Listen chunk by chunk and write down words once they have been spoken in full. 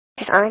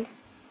Is this on?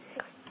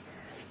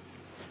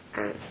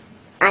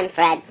 I'm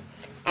Fred.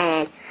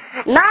 And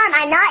Mom,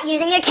 I'm not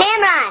using your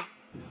camera!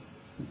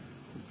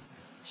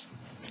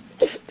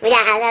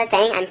 Yeah, as I was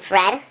saying, I'm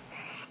Fred.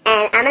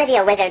 And I'm gonna be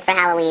a wizard for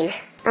Halloween.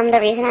 The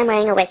reason I'm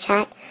wearing a witch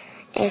hat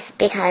is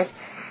because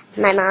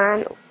my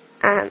mom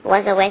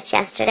was a witch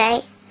last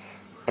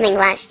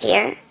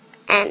year.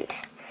 And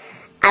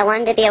I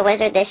wanted to be a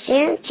wizard this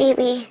year.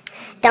 We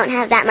don't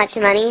have that much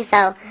money,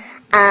 so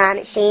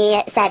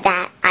she said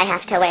that I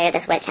have to wear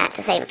this witch hat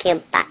to save a few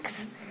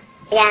bucks.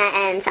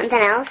 Yeah, and something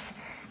else.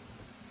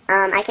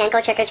 I can't go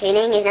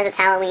trick-or-treating even though it's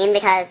Halloween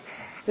because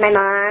my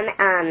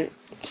mom,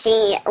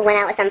 she went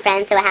out with some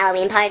friends to a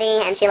Halloween party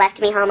and she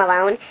left me home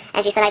alone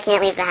and she said I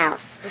can't leave the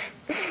house.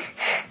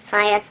 So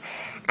I'm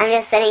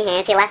just sitting here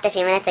and she left a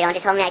few minutes ago and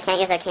she told me I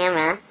can't use her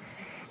camera.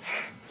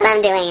 But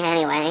I'm doing it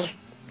anyway.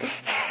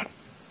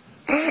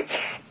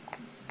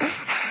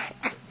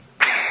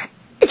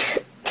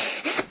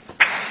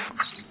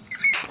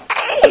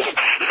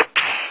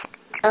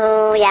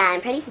 Oh yeah,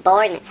 I'm pretty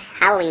bored and it's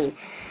Halloween.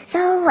 So,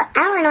 I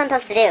don't really know what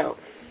I'm supposed to do.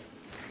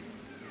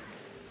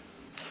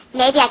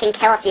 Maybe I can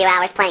kill a few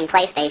hours playing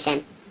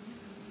PlayStation.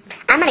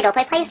 I'm gonna go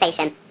play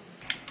PlayStation.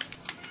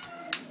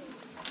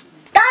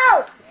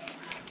 Go!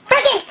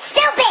 Freaking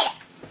stupid!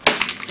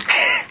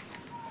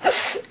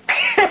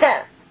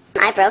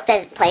 I broke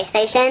the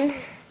PlayStation.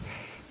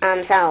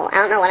 So I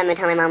don't know what I'm gonna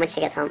tell my mom when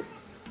she gets home.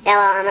 Yeah,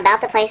 well, about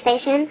the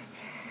PlayStation.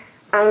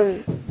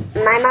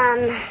 My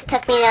mom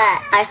took me to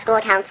our school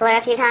counselor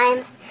a few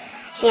times.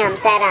 She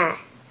said,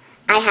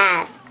 I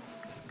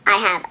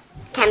have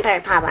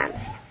temper problems.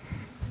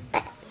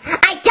 But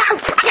I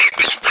don't!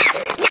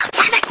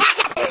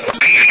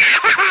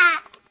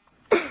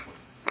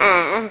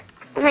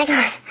 Oh my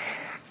god.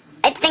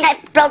 I think I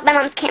broke my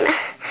mom's camera.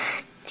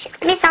 She's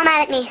gonna be so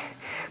mad at me.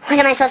 What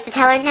am I supposed to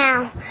tell her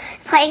now?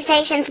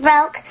 PlayStation's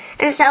broke,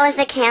 and so is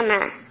the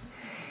camera.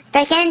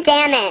 Frickin'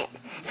 damn it.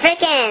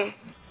 Frickin'.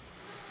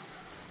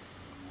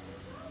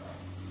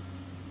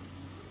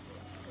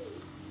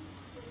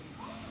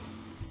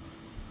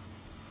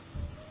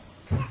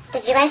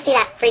 Did you guys see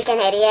that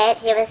freaking idiot?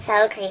 He was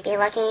so creepy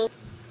looking.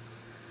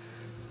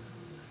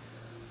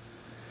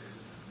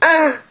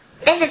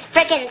 This is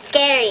freaking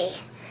scary.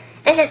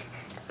 This is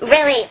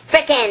really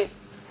freaking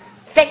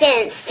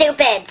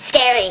stupid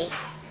scary.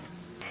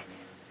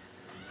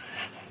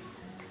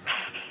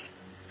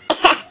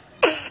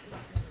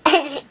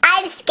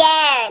 I'm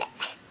scared.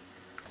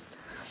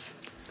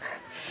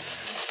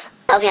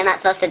 Tells me I'm not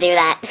supposed to do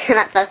that. I'm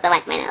not supposed to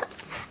wipe my nose.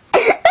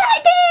 But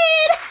I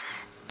did!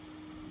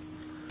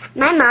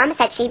 My mom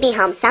said she'd be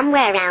home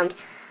somewhere around,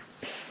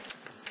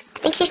 I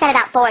think she said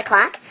about 4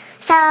 o'clock.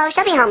 So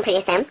she'll be home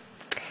pretty soon.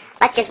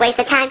 Let's just waste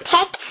the time.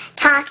 Tick,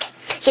 tock.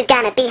 She's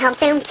gonna be home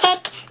soon.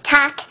 Tick,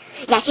 tock.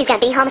 Yeah, she's gonna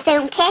be home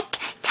soon. Tick,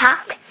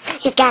 tock.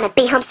 She's gonna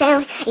be home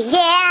soon.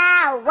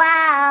 Yeah,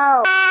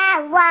 whoa.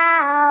 Yeah,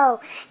 whoa.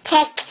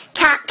 Tick,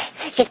 tock.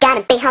 She's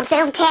gonna be home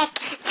soon. Tick,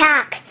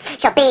 tock.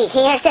 She'll be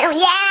here soon.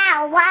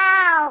 Yeah,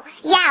 whoa.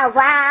 Yeah,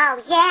 whoa.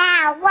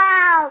 Yeah,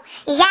 whoa.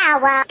 Yeah,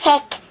 whoa.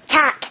 Tick,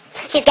 tock.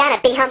 She's gonna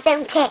be home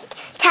soon. Tick,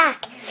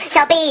 tock.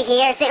 She'll be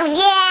here soon.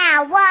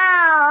 Yeah,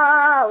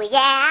 whoa.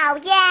 Yeah,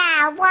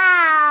 yeah,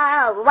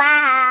 whoa.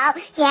 Wow.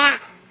 Yeah.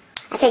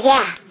 I said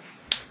yeah.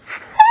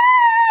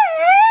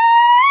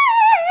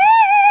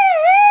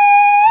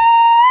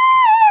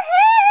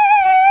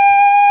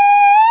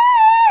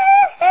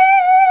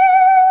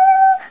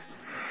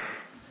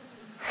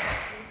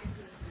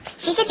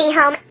 She should be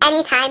home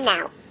any time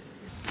now.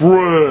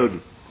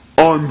 Fred,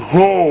 I'm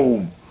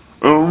home,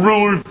 and I'm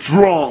really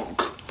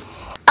drunk.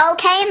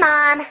 Okay,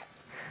 Mom.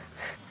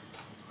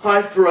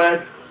 Hi,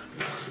 Fred.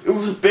 It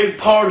was a big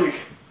party.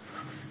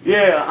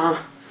 Yeah,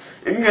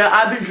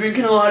 I've been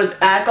drinking a lot of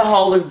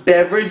alcoholic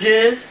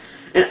beverages,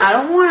 and I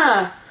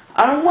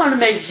don't wanna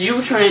make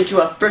you turn into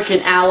a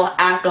frickin'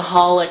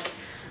 alcoholic,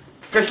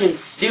 frickin'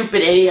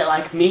 stupid idiot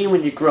like me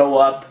when you grow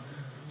up.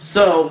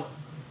 So,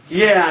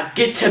 yeah,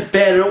 get to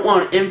bed. I don't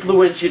want to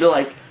influence you to,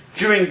 like,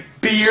 drink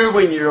beer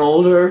when you're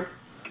older.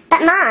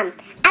 But Mom,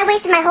 I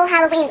wasted my whole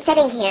Halloween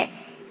sitting here.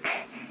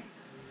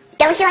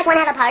 Don't you, like, want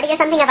to have a party or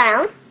something of our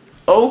own?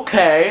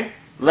 Okay,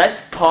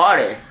 let's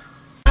party.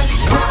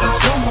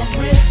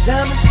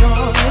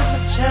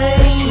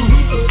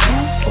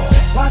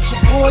 Watch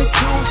your boy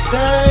do his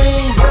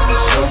thing.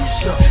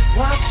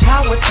 Watch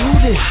how I do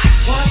this.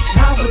 Watch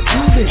how I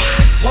do this.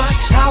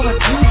 Watch how I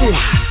do this.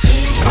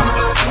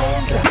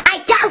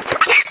 I don't.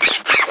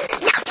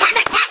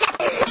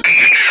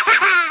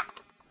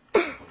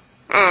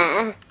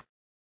 No,